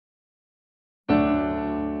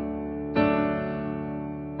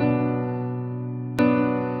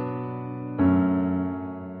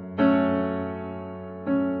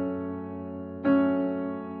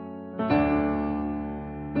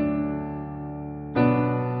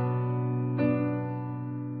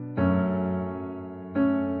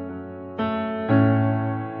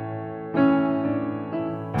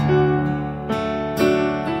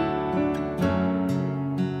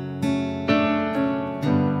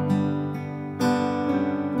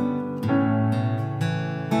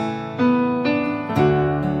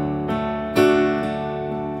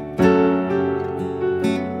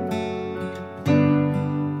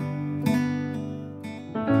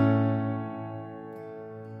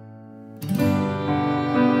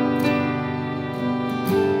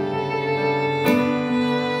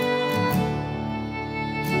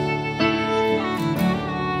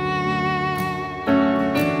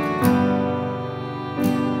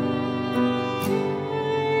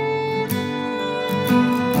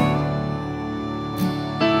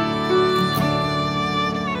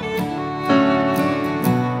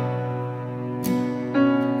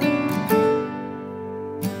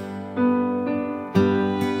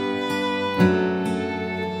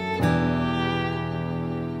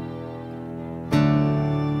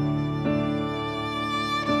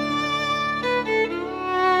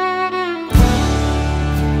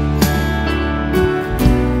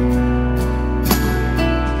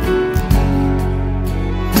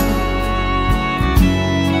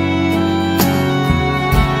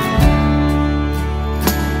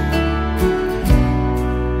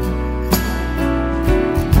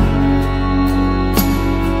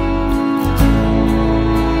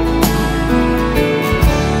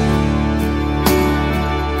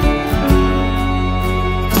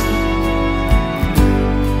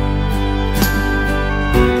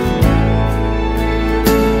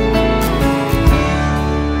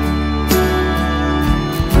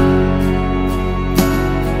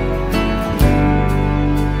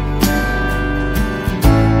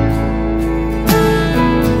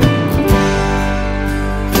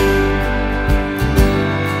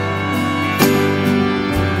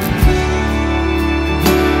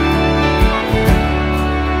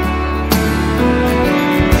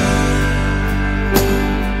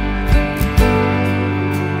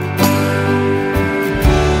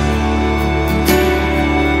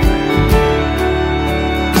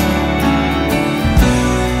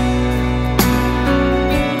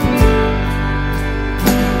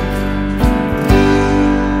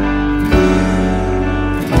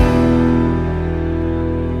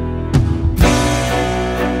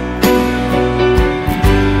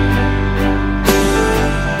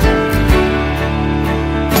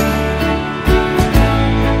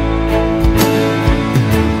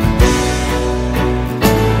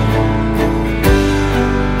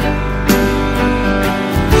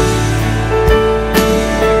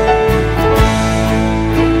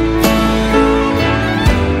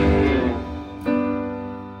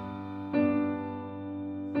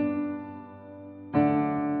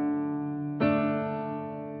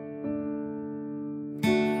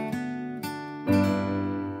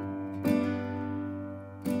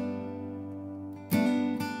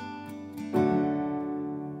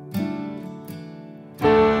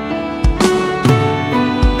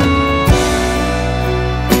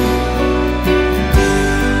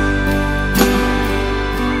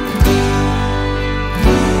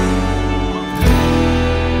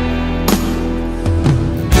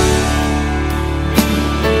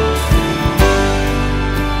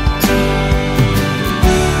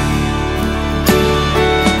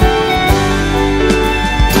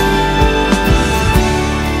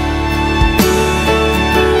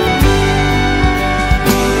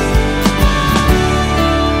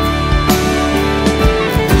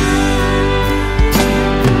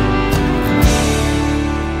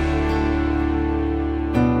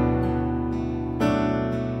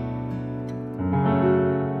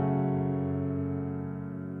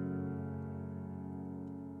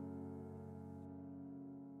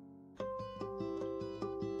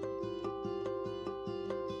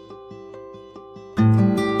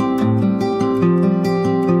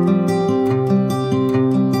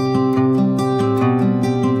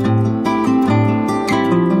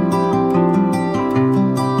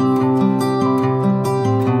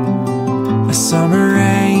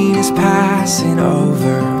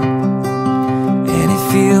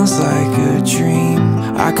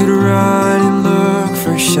I could run and look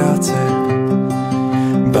for shelter,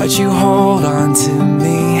 but you hold on to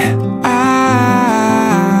me.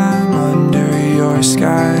 I'm under your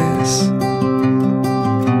skies.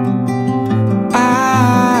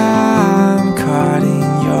 I'm caught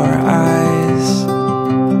in your eyes.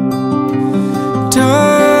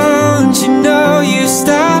 Don't you know you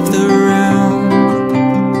stop the round,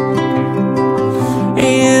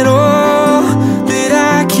 and all that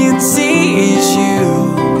I can see is you.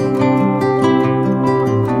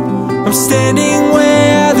 I'm standing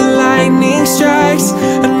where the lightning strikes.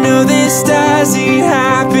 I know this doesn't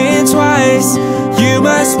happen twice. You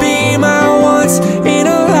must be my once in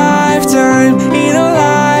a lifetime, in a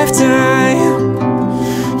lifetime.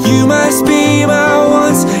 You must be my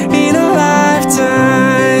once in a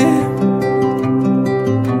lifetime.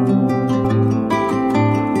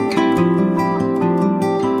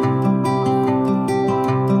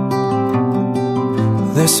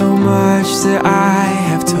 There's so much that I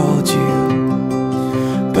have told you,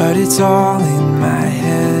 but it's all in my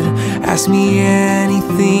head. Ask me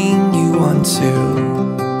anything you want to,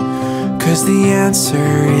 'cause the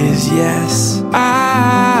answer is yes.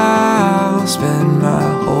 I'll spend my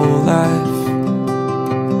whole life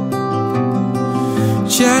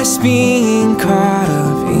just being caught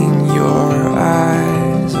up in your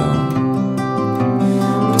eyes. Oh,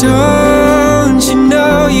 don't you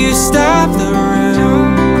know you stop the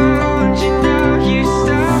room,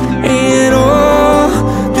 and all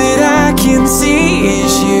that I can see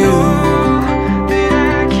is you.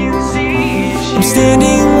 I'm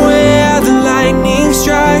standing where the lightning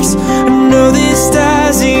strikes. I know this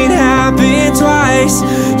doesn't happen twice.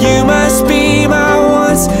 You must be my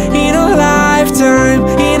once in a lifetime,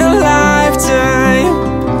 in a lifetime.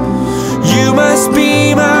 You must be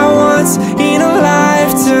my once in a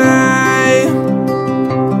lifetime.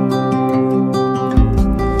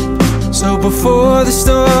 So before the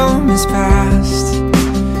storm is past,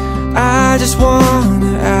 I just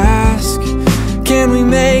wanna ask, can we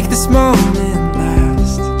make this moment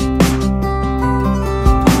last?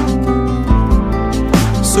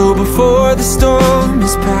 So before the storm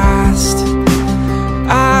is past,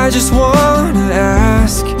 I just wanna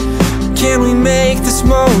ask, can we make this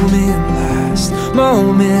moment last?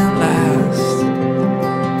 Moment last.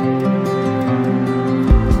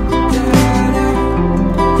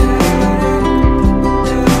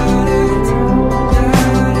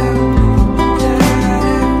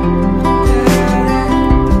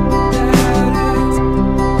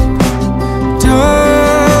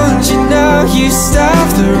 You stop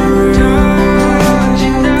the room,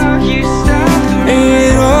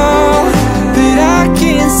 and all that I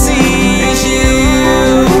can see is you.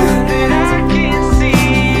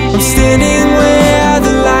 I'm standing where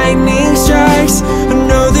the lightning strikes. I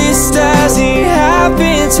know this doesn't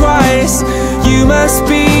happen twice. You must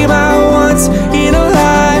be my once in a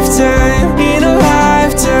lifetime.